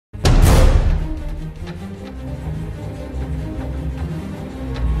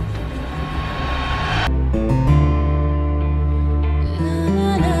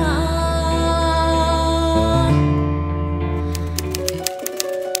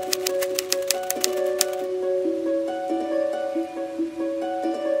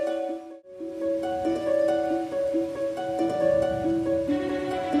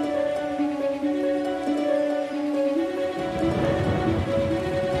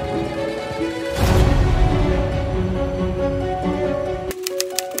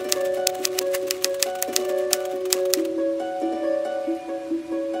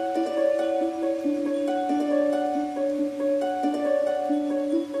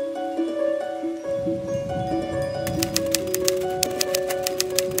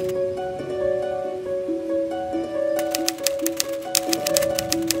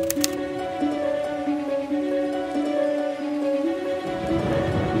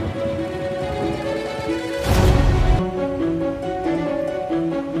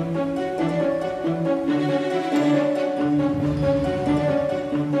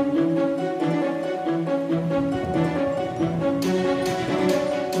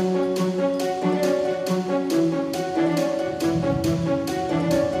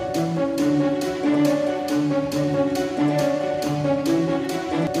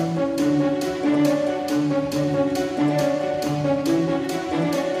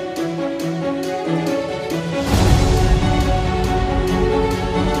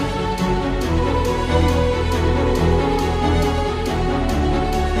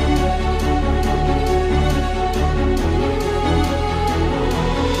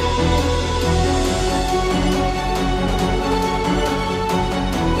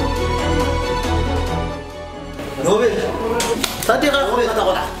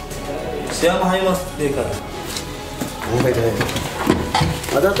سيام هاي مست ديكا مو بيته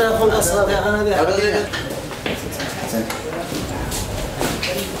هذا تاخذ اصلا انا هذا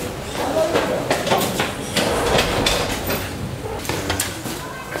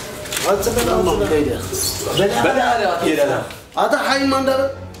هذا حي مندر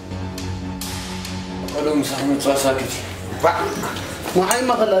قالوا مسحنا ساكت ما حي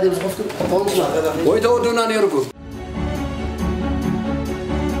ما خلى هذه بصفته ويتودونا نيركو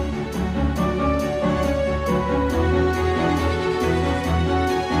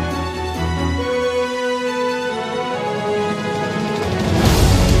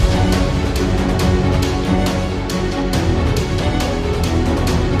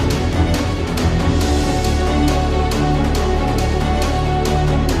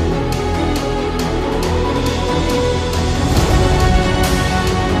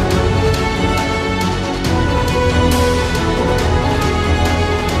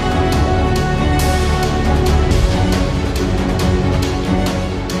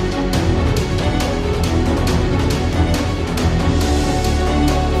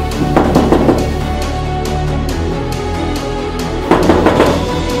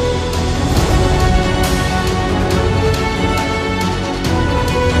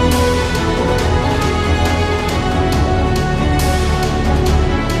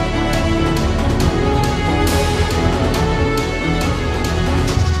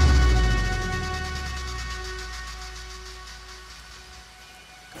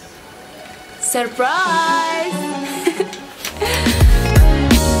Surprise!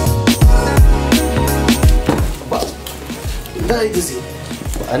 لا يدزي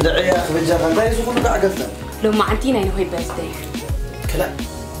عند عياخ بجاخ انت يسوق قاعد قفل لو ما عندينا انه هي بيرثداي كلا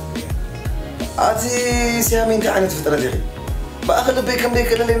عادي سيامين كعنت فترة دي باخذ بيكم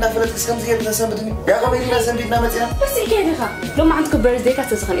ديك اللي نافلت كم زي الناس بدني يا قبيل الناس بيدنا متينا بس هيك يا لو ما عندكم بيرثداي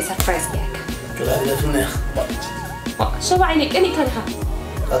كتسخني سربرايز ياك كلا لا تنيخ شو عينك اني كلها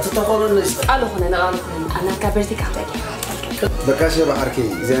أتتقولون ليش؟ قالوا هنا أنا كبرتي كعتاكي. بكاشة بحركي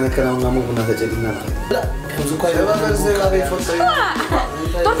زي أنا كلام ما مو بنا تجدنا. لا كم زكاي. شباب زي ما بيفوت.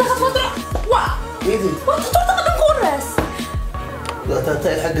 تورت خطوة. وا. ميدي. تورت خطوة كورس. لا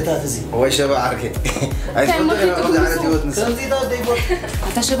تاي الحق تاتزي. هو شباب حركي. عايز تقول أنا على ديوت نسا. كم زيدا ديفوت.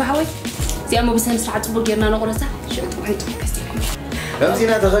 أنت شباب هوي. زي أما بس نسرعة تقول جيرنا نقولها شو أنتم كستيكم. كم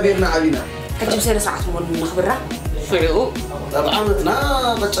زينا تغبيرنا عبينا. كتجيب سير ساعة تقول نخبرها. فلو. طبعا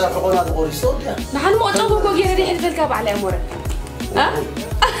نا بتشاف قونا تقولي صوت يا. نحن مو أطلبوا كوجي هذه حتى الكاب على أمورك. ها؟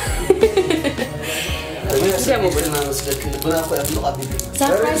 شو مو بدنا نسلك بنا أخوي أفلق عبيد.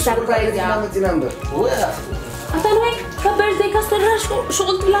 سربرايز يا. ما تنامبر. ويا. أنت نوعك كبرتي كسر شو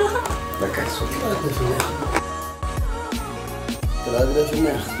قلت لها لها؟ بكاسو. لا بد في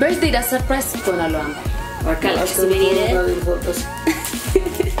المخ. بيرثدي ده سربرايز تكون له عمر. وكل حسبيني ده.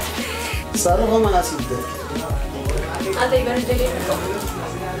 صاروا ما ناسيد. هذا يبرد لي.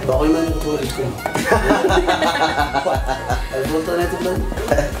 باقي ما نقولكم البلطانة تبان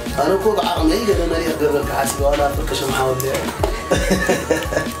أنا كوب عقمي قال أنا يقدر كحاسب ولا أفرك شمعة ولا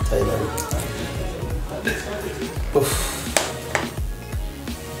تايلاند أوف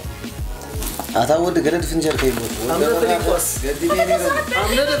أتعود قرد فنجر كيبوت أمنا فليكوس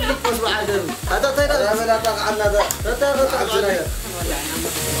أمنا فليكوس بعدين هذا تايلاند أنا لا تقع عنا هذا لا تقع عنا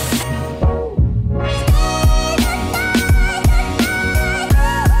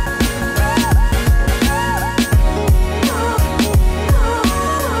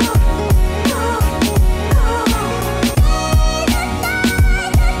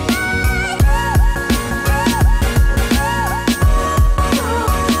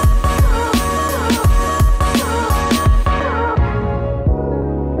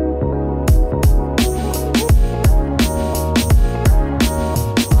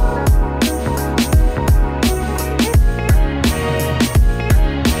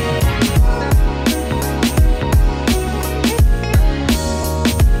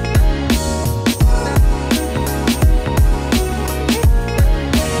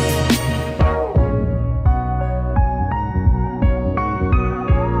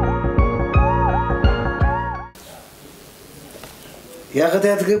يا أخي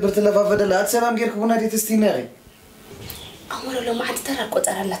تقبر تلفا فدل لا تسلم غيرك بنا دي تستيناغي أمر لو ما عاد ترى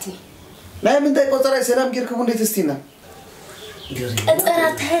قطر لاتني لا من داي قطر سلام غيرك بنا دي تستينا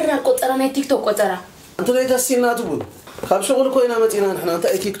أنا تهرى قطر أنا تيك توك قطر أنت ليه تستينا تقول خاب شغل كوينا متينا نحن أنت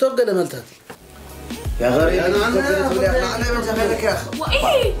تيك توك قد ملتها يا غريب أنا من زمانك يا أخي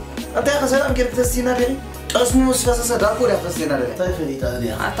وإيه أنت يا أخي سلام غيرك تستينا لي اسمه مسفسة صداقو لا تستينا لي طيب دي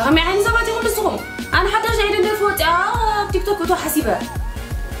تاني أتهم يعني زبادي هم بسهم أنا حتى جاي ندير فوت تيك توك وتو حسيبة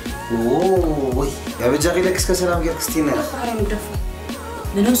أوه يا بجاقي لك سلام غيرك تستينا حرام يدرفوا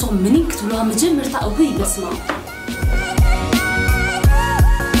لنمسهم منين كتبلوها مجمر تأوهي بسمع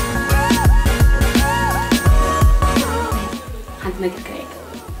حد ما قلت كريك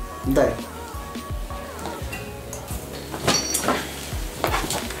داي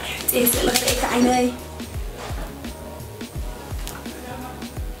إيه سألك كريك عيناي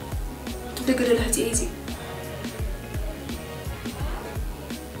تقدر لحتي إيزي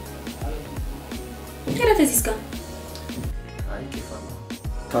كيف تزيزك؟ هاي كيف أنا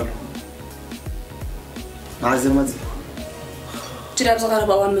طالع عازم مزي جراب صغار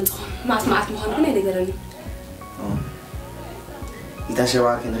بأوان متخ معت مخان أنا اللي قرني إذا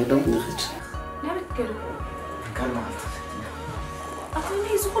شواك نريدهم نخرج نعرف كده كلمة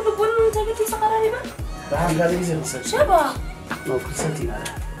أخوي يسوق بقول أنت قلتي صغار ريبة بعد قال لي زين صدق شبا ما فرصتي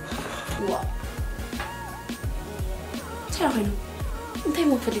وا تعرفينه أنت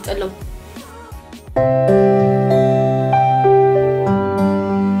مو فدي تقلب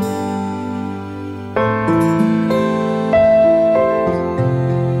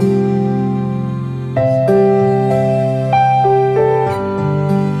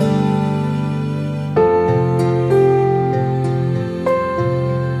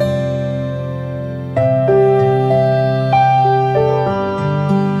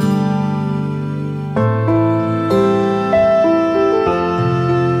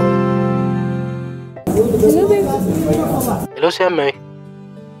Hello, Sammy.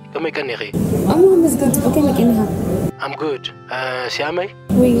 Come here, Kaniri. I'm good. Okay, مكانها. I'm good. Sammy.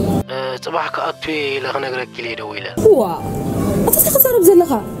 وي. صباحك أطفي لغنا قرأ كلي دويلة. هو. أتصل خسارة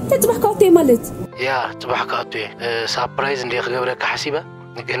بزلها. تصبحك أطفي مالت. يا صباحك أطفي. سابرايز ندير قبلك حسيبة.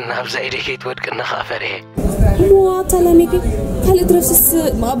 قلنا بزايدة كي تود كنا خافره. مو طالميكي. هل ترفس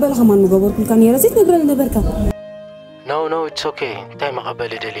مقبل غمان مقبل كل كان يرزيت نقرأ لنا بركة. No, it's okay. تاي مقبل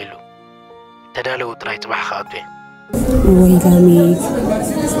دليله. تدالو تراي صباحك أطفي. وي غامي.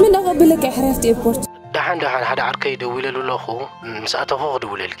 من أقبلك إحرافت إيربورت. دحان هذا عركي دويلة لولا خو. مسأته خو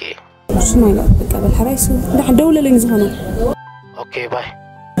دويلة لكي. شو ما يلا بقبل حرايسو. دحان دولة لينزهنا. Okay, bye.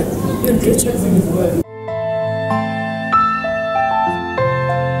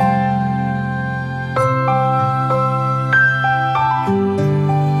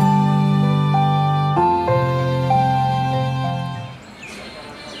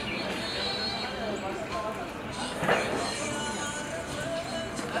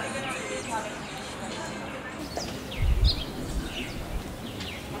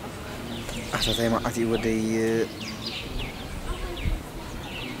 أحسن زي ما أتي ودي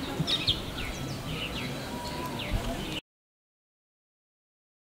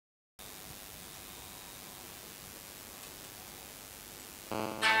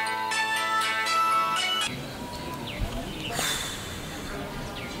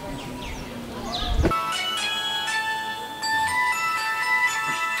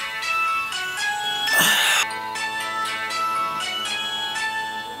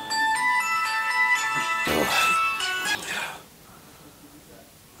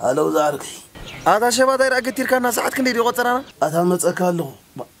هلو زعرك هذا شباب داير أكتير كان ساعات كندي قطرنا أتا متسكالو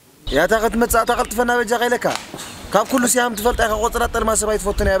يا تاخذ متسع تاخذ فنا بجا غيلك كاب كل سيام تفلت أخا قطرات ما سبايت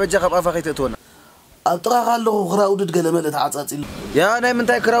فوتنا يا بجا خب أفاقي تتونا أبتغى خلو خراودد قلمة تعصاتي يا أنا من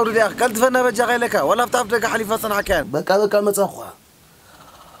تاي كراودد يا أخي قلت فنا بجا غيلك ولا بتعرف دقة حليفة صنع كان بقى متسخوا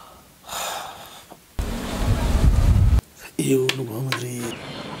إيوه ما مدري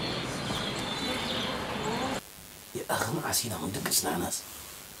يا أخي ما عسينا من دقسنا ناس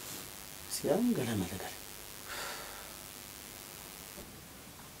سيام قلمة لقل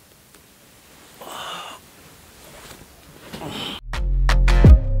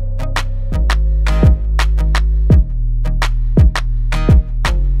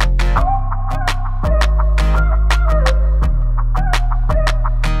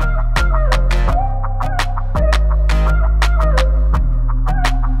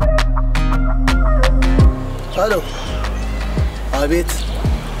الو عبيت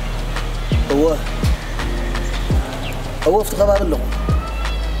هو افتخبار له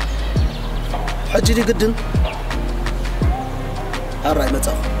حجي لي قدن الراي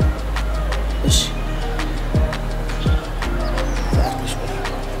متاخ ايش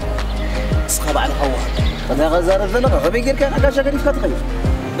اسخب على هوا انا غزار الزلقه غبي غير كان حاجه شغالي فتخيل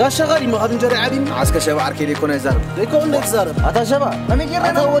قال شغالي ما هذا نجري عادي عسكر شباب عركي يكون يزارب يكون يزارب هذا شباب ما يجي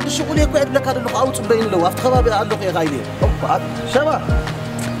هذا هو الشغل يقعد لك هذا اللي اوت بين له افتخبار على يا غايلي شباب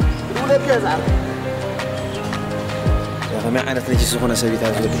ولا بيزعل يا اخي ما عانت ليش سخونه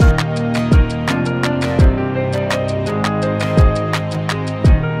سبيتها زودي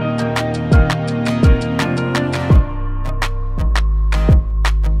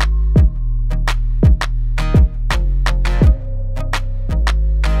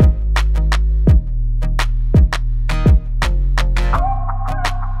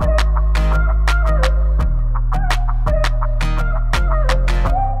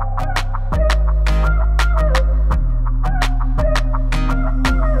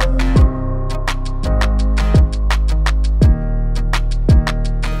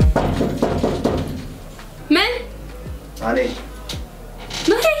علي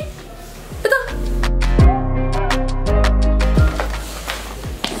ما هي اذا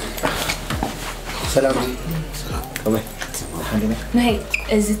سلام كمان الحمد ما هي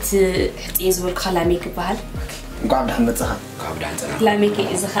ازت حتي زول خلاميك بحال نقعد محمد صح لاميك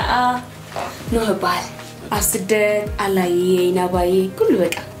اذا خا نو بحال اسدد علي نباي كل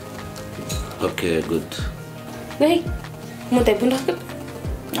بقى اوكي جود ما هي مو تبون نحكي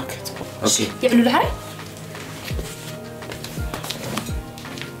اوكي يعملوا الحري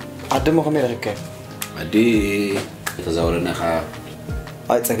عدمو خمير هكا عدي تزاورنا خا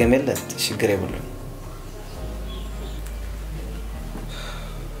هاي تسجملت شجري بقول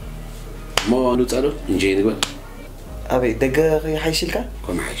ما نتعلم نجي نقول أبي دقة حيشيلك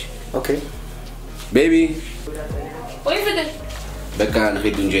كم حيش أوكي بيبي وين فدل بكا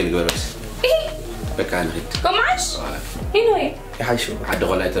نخيد نجي نقول بس ايه بكا نخيد كم عاش هنا هي يحيشوا عد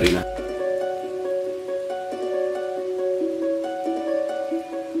غلا ترينا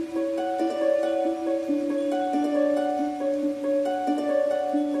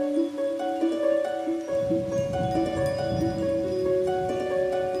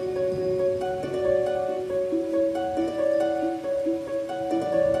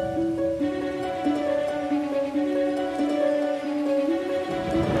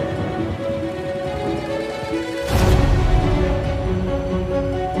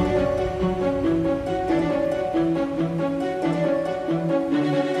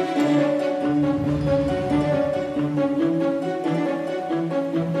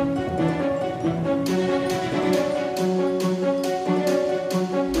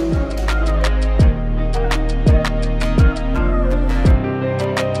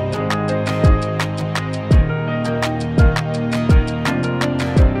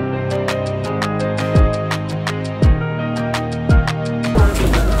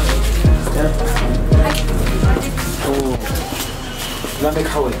لامك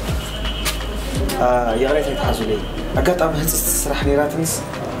حوي يا ريت يتحاسوا لي أقطع بهتص سرح نيراتنس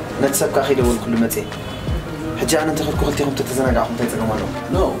نتسبق أخي دول كل متى حجي أنا أنت خدكوا خلتيهم تتزنق عقم تيتزنق مالو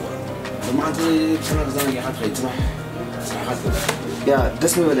نو ما أنت تنا زنق يا حد تروح صراحة يا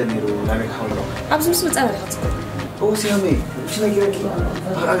دسمي ولا نيرو لامك حوي أبز مسمت أنا خاطر هو سيامي مش نقدر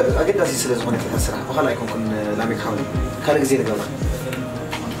أقد أسي سلسلة هون تتسرح وخلا يكون كن لامك حوي خليك زي الجبر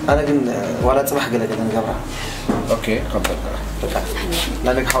أنا كن ولا تسمح قلك أنا الجبر اوكي خبر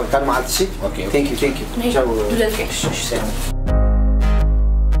لانك حاول كان مع الشيء اوكي ثانك يو جو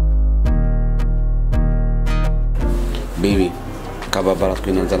بيبي كابا برات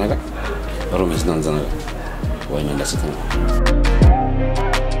كنا نزنقا روميز نزنقا وين لا ستنا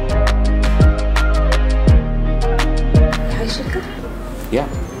يشكر؟ يا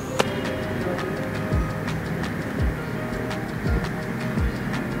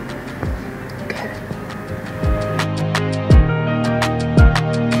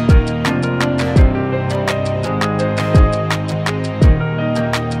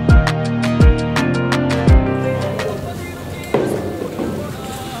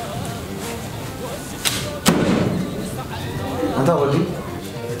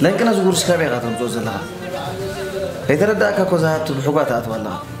لكن أزور سكابي غاتم زوز لها. يتردأك كوزات بحقات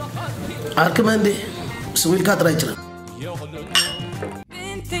أتولى. أركب عندي سويل كات رايجنا.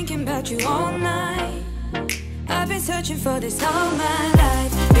 Been thinking about you all night. I've been searching for this all my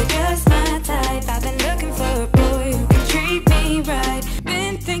life. You're just my type. I've been looking for a boy who can treat me right.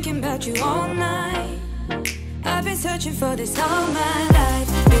 Been thinking about you all night. I've been searching for this all my life.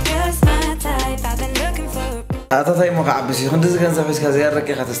 You're just my type. I've been looking for a boy. أتطيب مقعبسي خندز جنزب حس كزيار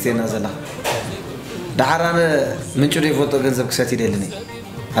ركي خاتستينا زلا. دحرنا من شوري فوتو جنزب كساتي دلني.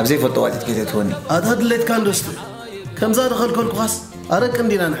 أبزي فوتو واجد كده توني. هذا الليت كان دوست. كم زاد خل كل قاس. أرك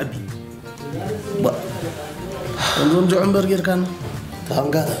عندنا نحبي. با. نزوم جو عمر غير كان.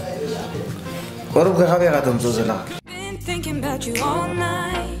 تام قاعد. قرب كخابي قاتم زوزلا. Been thinking about you all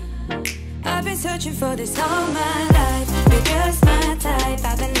night. I've been searching for this all my life. You're just my type.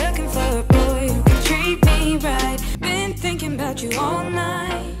 I've been looking for a boy who can treat me right. Been thinking about you all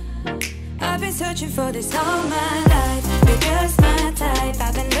night. I've been searching for this all my life. You're just my type.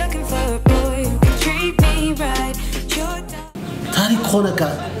 I've been looking for a boy who can treat me right. تاريخ خونك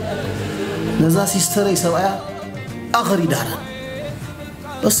نزا سيستري سوايا آخري دارا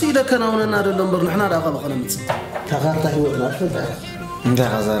بس إذا كان هنا نار اللمبر نحن راقا بقنا متس تغارتا هو نافذ انت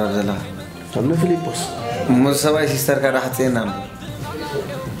غزار عبدالله كم فيليبوس مصابي سيستر كان راح تينام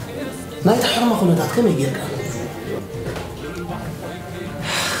نايت حرم أخونا تات كم يجيك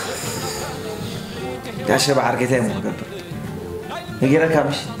يا شباب عركتين مقبل يجينا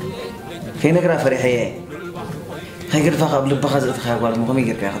كامش كي نقرأ فريحية هاي قرفة قبل بخزة خيال والمقام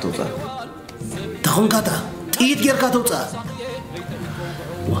يجير كي خطوطة تخون كاتا تيت جير كاتوتا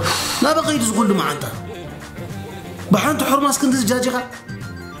لا بقى يتزغل له معانتا بحانتو حرماس كنتز جاجغا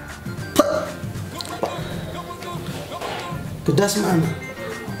قداس معنا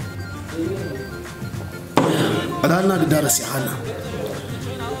علالنا قدارس يحانا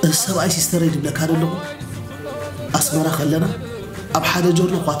السبعي سيستر يجب لك هذا اللغة أسمرا خلنا أبحاد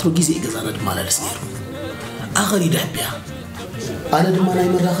جورنا قواترو جيزي إقزانا دمالا لسيرو أغري دحبيا أنا دمانا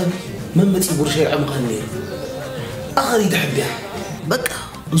يمرا خلي من متي برشي عمقاني أغري دحبيا بكا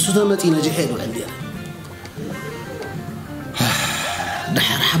نسوتا متي نجي حيلو عندي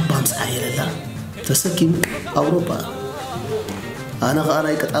دحر حبا مسعي لله تسكين أوروبا أنا غانا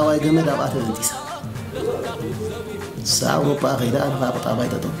يكتاواي قمد أبعات الانتسا سا أوروبا غيدا أنا غابت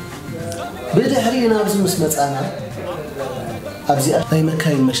أبايتتو بدا حرينا بس مسمت أنا أبزي أي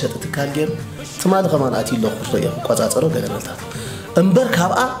مكاين مشات تكالجر تمال غمان آتي الله خرطية قوات أرو قال ملتات انبرك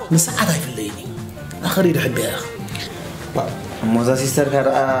هبقى نسعتها في الليلي أخري رحبي يا أخ موزا سيستر كان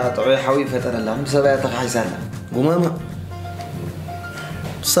طعوي حوي فتر الله بسبب تقحي سهلا قماما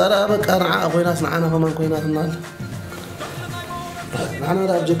صار أبك أنا أخوي ناس معانا فمان كوي ناس النال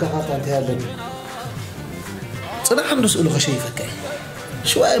معنا رابجك حاطة انتهى لنا صراحة نسأله خشي فكاي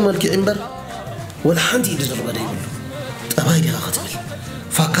شوية مالكي عنبر ولا حانتي يدزر بدي أبايدي خاطبل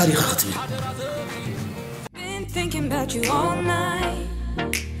فكاري خاطبل Been thinking about you all night.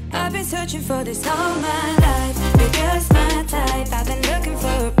 I've been searching for this all my life. You're just my type. I've been looking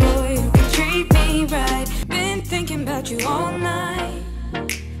for a boy who can treat me right. Been thinking about you all night.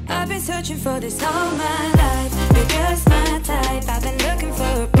 I've been searching for this all my life. You're just my type. I've been looking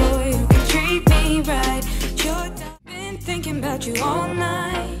for a boy who can treat me right. Been thinking about you all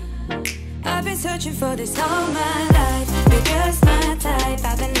night. I've been searching for this all my life. You're just my type.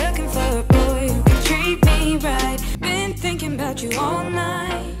 I've been looking for a boy who can treat me right. Been thinking about you all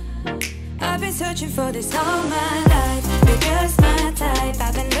night. I've been searching for this all my life. You're just my type.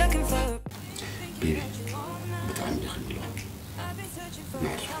 I've been looking for. Baby, بتعمل خليه.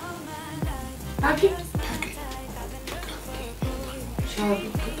 أبي.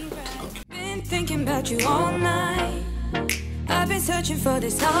 Been thinking about you all night. I've been searching for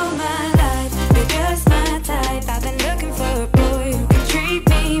this all my life. You're just my type. I've been looking for a boy who can treat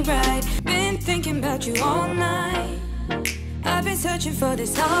me right. Been thinking about you all night. I've been searching for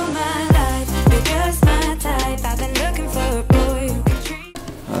this all my life. You're just my type. I've been looking for a boy who can treat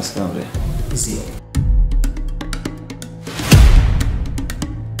me. Ask him, زين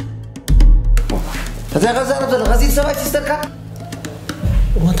هذا غزارة الغزير سبعة تستركع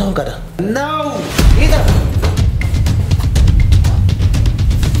وانت هون كذا نو إذا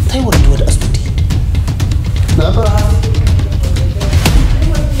تاي ولد اسمتي نعبرها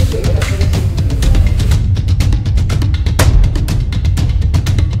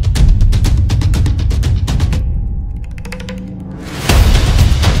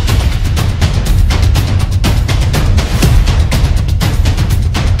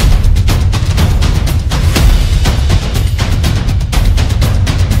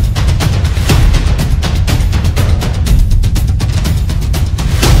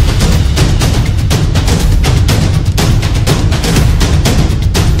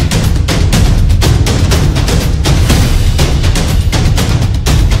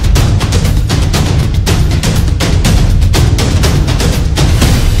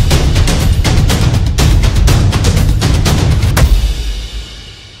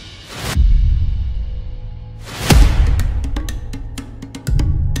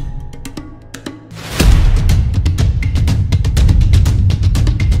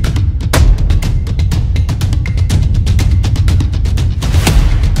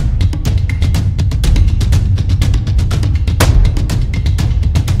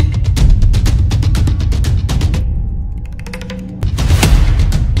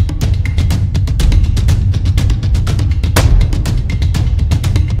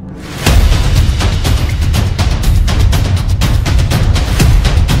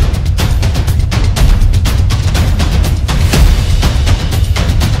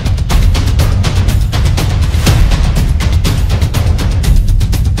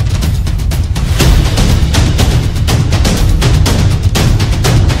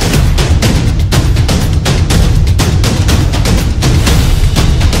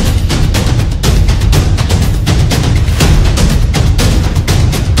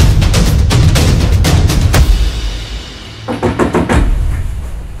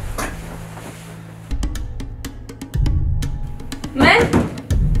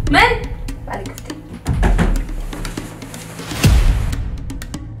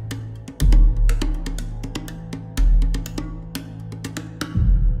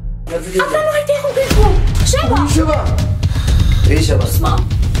أنا هاي تاخذ كيفهم شباب شباب إيه شباب اسمع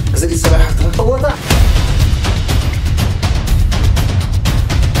إذا دي السبع حطها هو ده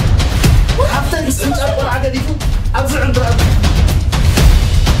حتى أنت أقول عقديكم أبزع عند رأب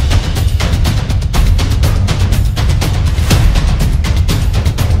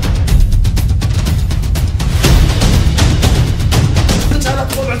أنت أنا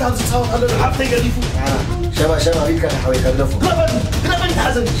تقول عند هذا الصوت هذا حتى يقديكم شباب هيك أنا حاول أكلفه لا بنت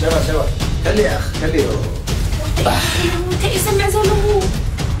حزن شباب خلي يا أخ خلي كي يسمع زلمه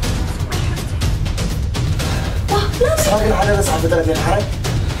صاقل على رأس عبد الله في الحرم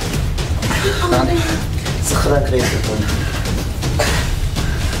سخرك ليش تكون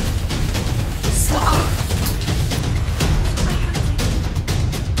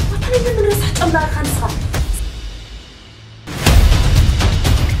وطني من رصح جملة خمسة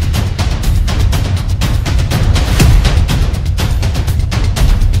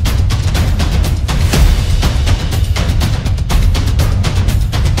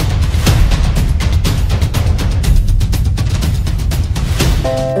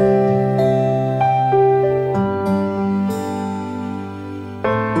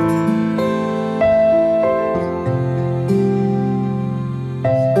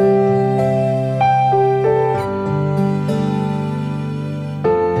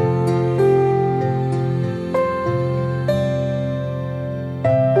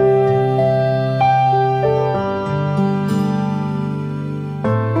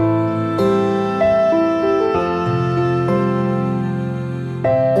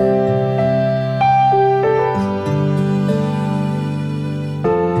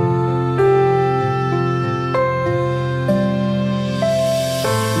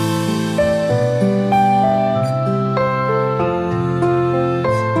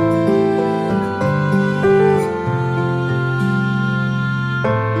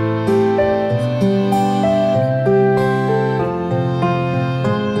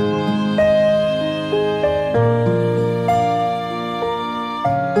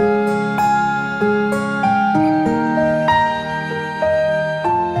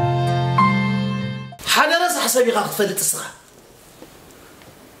سبيقة تفلت الصغار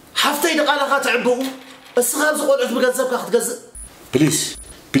حفتي دقالة تعبوا الصغار زقول عتب جذب كاخد جذب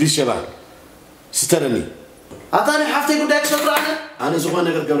بليز شباب سترني أتاني حفتي قدامك شكرا أنا زقون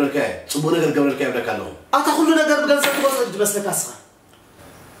نقدر قبل الكاي صبون نقدر قبل الكاي بدك لهم أتا كل نقدر بجذب بس لك الصغار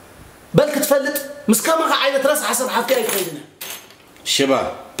بلك تفلت مسكامة عينة راس حسب حفتي أي خيرنا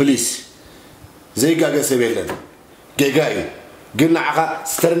شباب بليز زي جاجا سبيلنا جاي قلنا عقا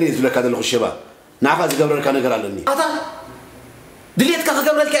سترني يزلك هذا الشباب نعرف إذا قبل كان يقرأ لني. أتا دليت كذا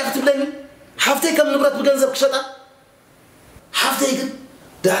قبل الكي أكتب لني حفتي كم نبرة بجنزب كشتا حفتي كن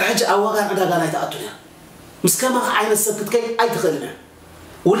دار حاجة أوقع عدا قال هاي تأتونها مسكما عين السبت كي أي تخلنا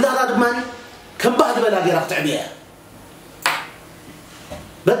ولا راد ماني كم بعد بلاقي راح تعبيها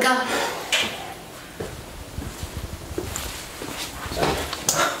بكا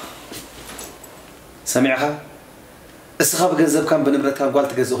سمعها السخاب جنزب كان بنبرة كان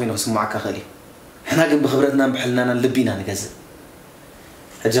قالت جزوهين وسمعك خلي إحنا قم بخبرتنا بحلنا نلبينا نجزء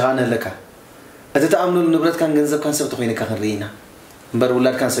هجعنا لك أتتأملوا النبرة كان جنزب كان سبت خوينك خرينا مبر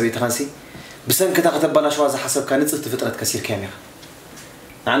ولاد كان سبيت خانسي بسن كتا كتب بلا شواز حسب كانت صرت فترة كثير كاميرا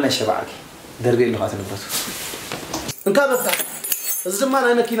عنا الشبعك دربي اللي هات النبرة إن كان بفتح الزمان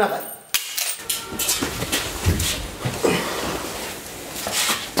أنا كينا غاي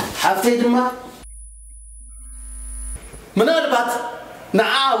حفتي دما من أربعة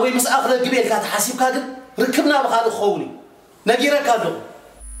نعاوي مس أخذ الجبال كات حاسيب كاجن ركبنا بخال خوني نجيرة كادو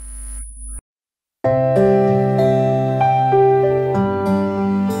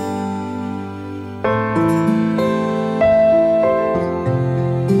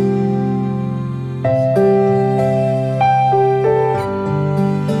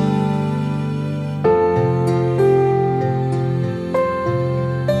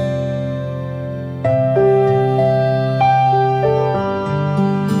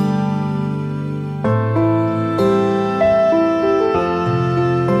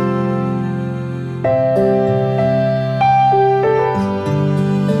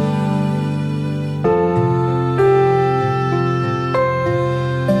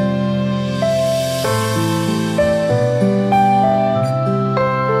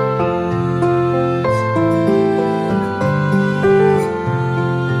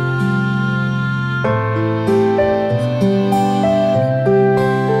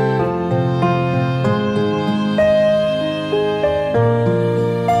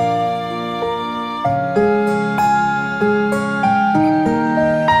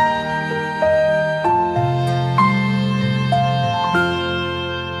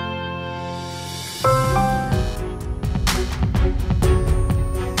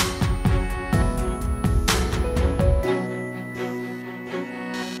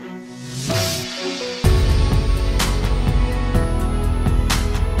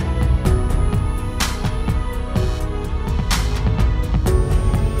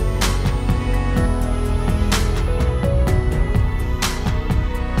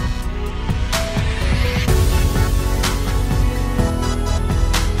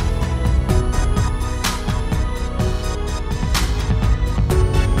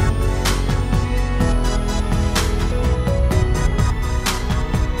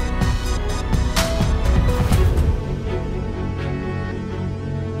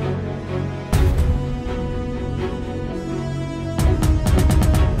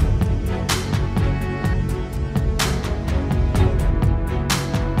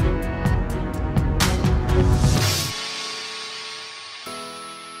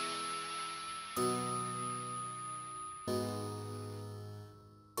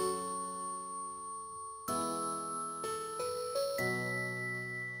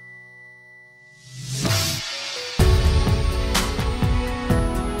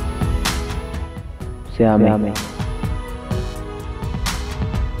سيامي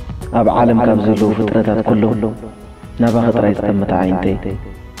أب عالم كابزلو فترات كلهم نبا خطرة يستمت عينتي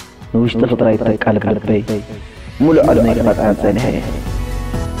نوش تخطرة يتقلب لبي ملو عدنا يقبط عن سنة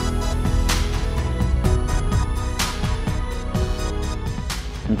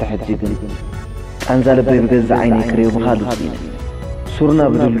انت حتزيدني أنزل بي بجز عيني كريو بخالو سينا صورنا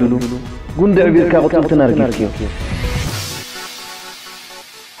بدلولو قندع بيركا غطلتنا رجيكيو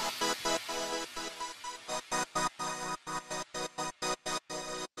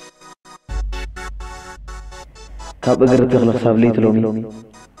كاب اگر تغلق سابليت لومي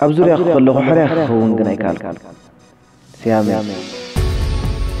أبزور يا أخو الله حريا خون جناي كال سيامي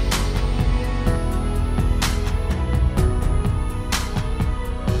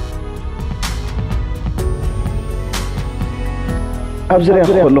أبزور يا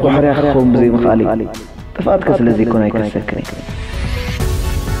أخو الله حريا خون بزي مخالي تفقد كسل زي كون يكسكني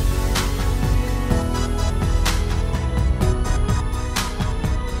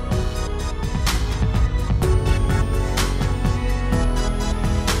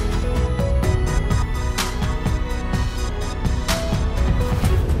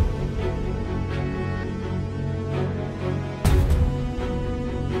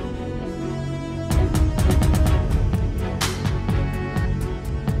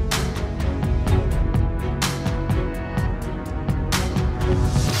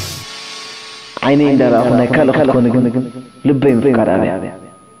عيني دار أخونا كالو خلقون لبي مفكر أبي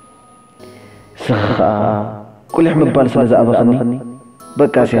سخاء كل يحمد بالس لزا أبغني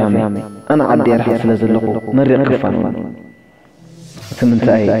بكا سيامي أنا عدي أرحب سلزلقو مري قفانون ثمنت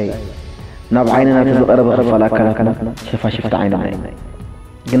أي ناب عيننا تزقر بخفال أكلنا شفت عيننا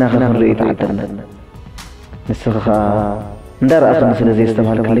قنا خفن رئيت عدنا السخاء دار أخونا سلزي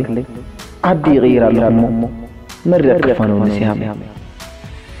استمهال كلي عدي غير اللهم مري قفانون سيامي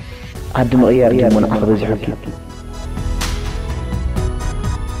عد مغير جمون أخذ زحكي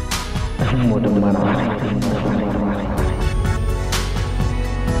أحمد من